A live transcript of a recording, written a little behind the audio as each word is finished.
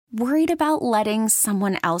Worried about letting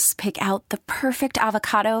someone else pick out the perfect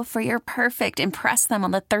avocado for your perfect impress them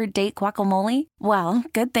on the third date guacamole? Well,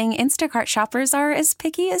 good thing Instacart shoppers are as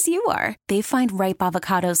picky as you are. They find ripe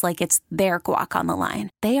avocados like it's their guac on the line.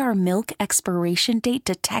 They are milk expiration date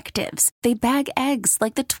detectives. They bag eggs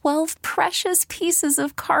like the 12 precious pieces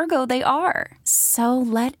of cargo they are. So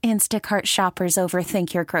let Instacart shoppers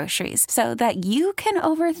overthink your groceries so that you can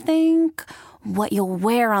overthink what you'll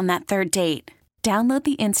wear on that third date. Download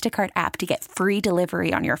the Instacart app to get free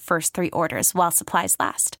delivery on your first 3 orders while supplies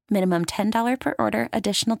last. Minimum $10 per order.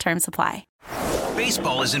 Additional terms apply.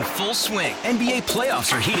 Baseball is in full swing. NBA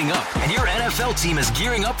playoffs are heating up, and your NFL team is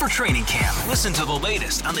gearing up for training camp. Listen to the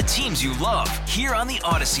latest on the teams you love here on the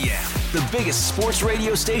Odyssey app. The biggest sports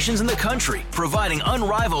radio stations in the country, providing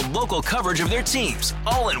unrivaled local coverage of their teams,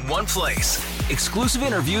 all in one place. Exclusive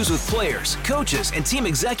interviews with players, coaches, and team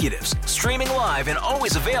executives, streaming live and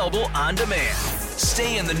always available on demand.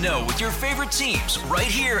 Stay in the know with your favorite teams right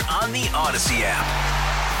here on the Odyssey app.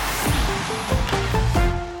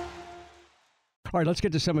 All right, let's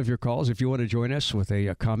get to some of your calls. If you want to join us with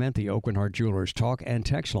a comment, the Oakland Heart Jewelers talk and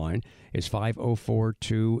text line is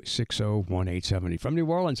 504-260-1870. From New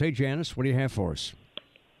Orleans, hey, Janice, what do you have for us?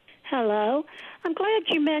 Hello. I'm glad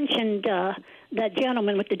you mentioned that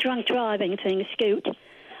gentleman with the drunk driving thing, Scoot.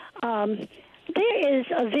 There is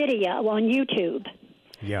a video on YouTube.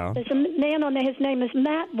 Yeah. There's a man on there. His name is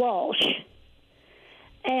Matt Walsh.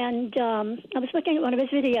 And I was looking at one of his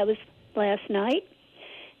videos last night,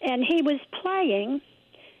 and he was playing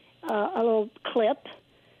a little clip,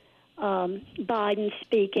 Biden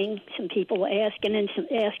speaking. Some people were asking him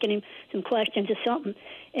some questions or something.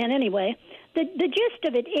 And anyway, the gist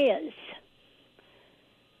of it is,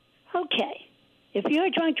 okay, if you're a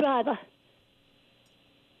drunk driver,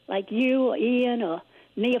 like you or Ian or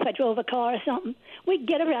me if I drove a car or something, we'd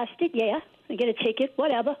get arrested, yeah, and get a ticket,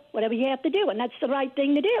 whatever you have to do, and that's the right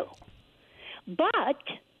thing to do. But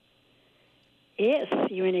if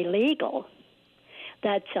you're an illegal,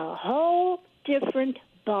 that's a whole different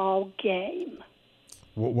ball game.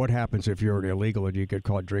 What happens if you're an illegal and you get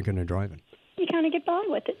caught drinking and driving? You kind of get by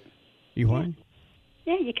with it. You what?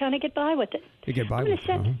 Yeah, you kind of get by with it. You get by with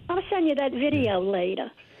it. I'll send you that video later.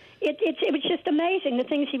 It was just amazing, the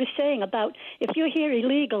things he was saying about if you're here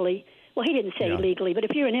illegally. Well, he didn't say illegally, but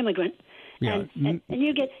if you're an immigrant and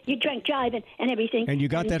you drink driving and everything. And you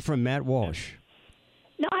got that from Matt Walsh.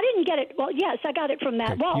 No, I didn't get it. Well, yes, I got it from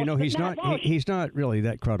Matt Walsh. You know, he's not really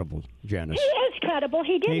that credible, Janice. He is credible.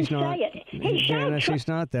 He didn't say it. Janice, he's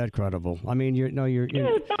not that credible. I mean, you're Dude,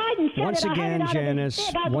 Biden said once it. again,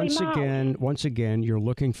 Janice. Once again, you're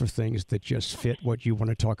looking for things that just fit what you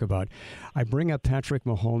want to talk about. I bring up Patrick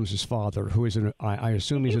Mahomes' father, who is I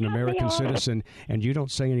assume he's an American citizen, and you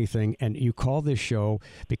don't say anything, and you call this show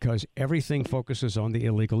because everything focuses on the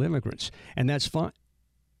illegal immigrants, and that's fine.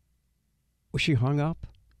 Was she hung up?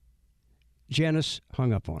 Janice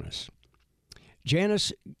hung up on us.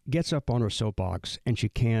 Janice gets up on her soapbox and she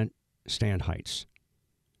can't stand heights.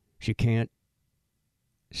 She can't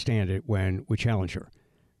stand it when we challenge her.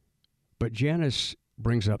 But Janice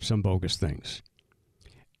brings up some bogus things.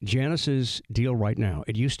 Janice's deal right now,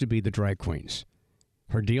 it used to be the drag queens.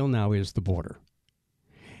 Her deal now is the border.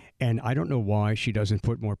 And I don't know why she doesn't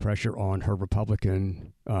put more pressure on her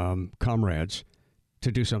Republican comrades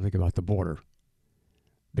to do something about the border,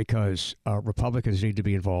 because Republicans need to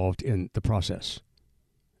be involved in the process.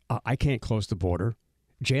 I can't close the border.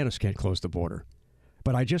 Janice can't close the border.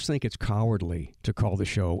 But I just think it's cowardly to call the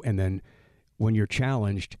show, and then when you're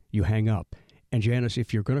challenged, you hang up. And Janice,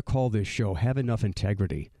 if you're going to call this show, have enough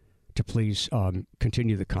integrity to please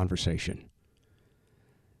continue the conversation.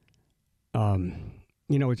 You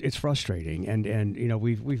know, it's frustrating, and you know,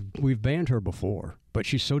 we've banned her before, but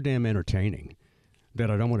she's so damn entertaining that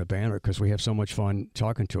I don't want to ban her because we have so much fun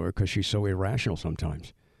talking to her because she's so irrational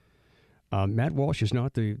sometimes. Matt Walsh is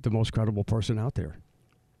not the most credible person out there.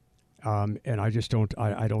 And I just don't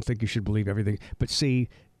think you should believe everything. But see,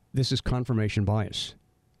 this is confirmation bias.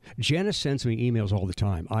 Janice sends me emails all the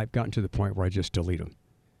time. I've gotten to the point where I just delete them.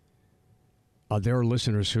 There are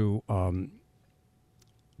listeners who,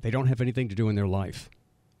 they don't have anything to do in their life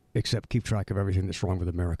except keep track of everything that's wrong with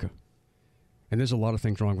America. And there's a lot of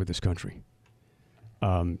things wrong with this country.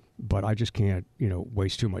 But I just can't,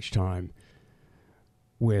 waste too much time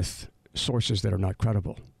with sources that are not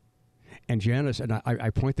credible. And Janice, and I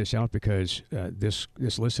point this out because this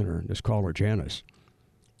listener, this caller, Janice,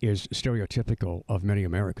 is stereotypical of many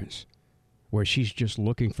Americans, where she's just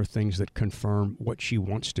looking for things that confirm what she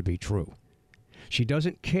wants to be true. She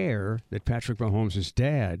doesn't care that Patrick Mahomes'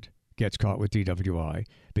 dad gets caught with DWI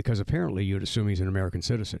because apparently you'd assume he's an American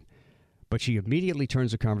citizen. But she immediately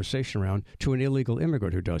turns the conversation around to an illegal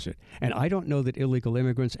immigrant who does it. And I don't know that illegal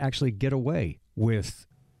immigrants actually get away with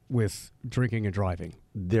drinking and driving.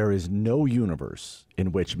 There is no universe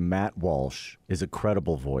in which Matt Walsh is a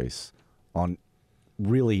credible voice on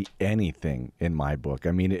really anything in my book.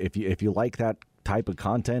 I mean, if you like that type of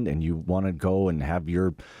content and you want to go and have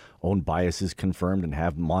your own biases confirmed and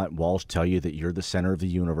have Matt Walsh tell you that you're the center of the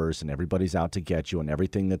universe and everybody's out to get you and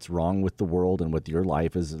everything that's wrong with the world and with your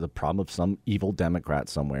life is the problem of some evil Democrat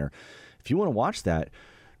somewhere. If you want to watch that,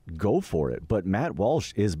 go for it. But Matt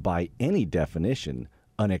Walsh is by any definition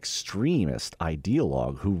an extremist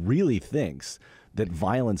ideologue who really thinks that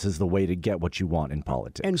violence is the way to get what you want in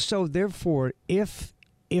politics. And so, therefore, if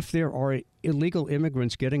there are illegal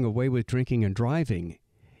immigrants getting away with drinking and driving,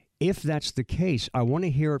 if that's the case, I want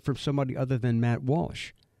to hear it from somebody other than Matt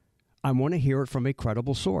Walsh. I want to hear it from a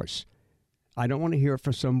credible source. I don't want to hear it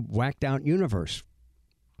from some whacked out universe.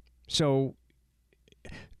 So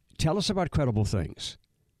tell us about credible things.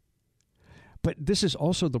 But this is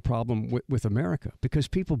also the problem with America, because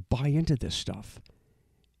people buy into this stuff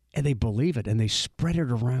and they believe it and they spread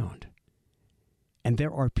it around. And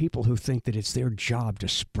there are people who think that it's their job to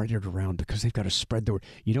spread it around because they've got to spread the word.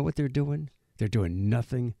 You know what they're doing? They're doing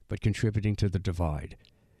nothing but contributing to the divide.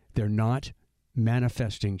 They're not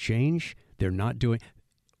manifesting change. They're not doing,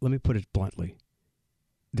 let me put it bluntly,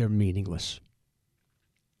 they're meaningless.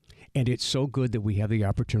 And it's so good that we have the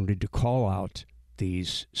opportunity to call out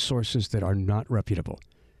these sources that are not reputable.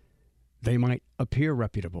 They might appear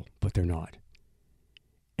reputable, but they're not.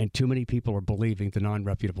 And too many people are believing the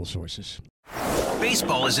non-reputable sources.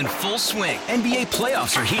 Baseball is in full swing. NBA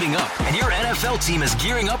playoffs are heating up, and your NFL team is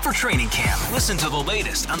gearing up for training camp. Listen to the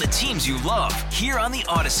latest on the teams you love here on the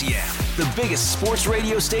Odyssey app. The biggest sports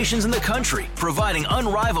radio stations in the country, providing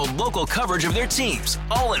unrivaled local coverage of their teams,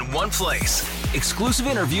 all in one place. Exclusive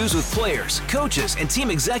interviews with players, coaches, and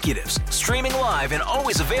team executives, streaming live and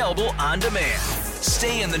always available on demand.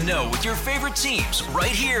 Stay in the know with your favorite teams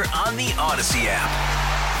right here on the Odyssey app.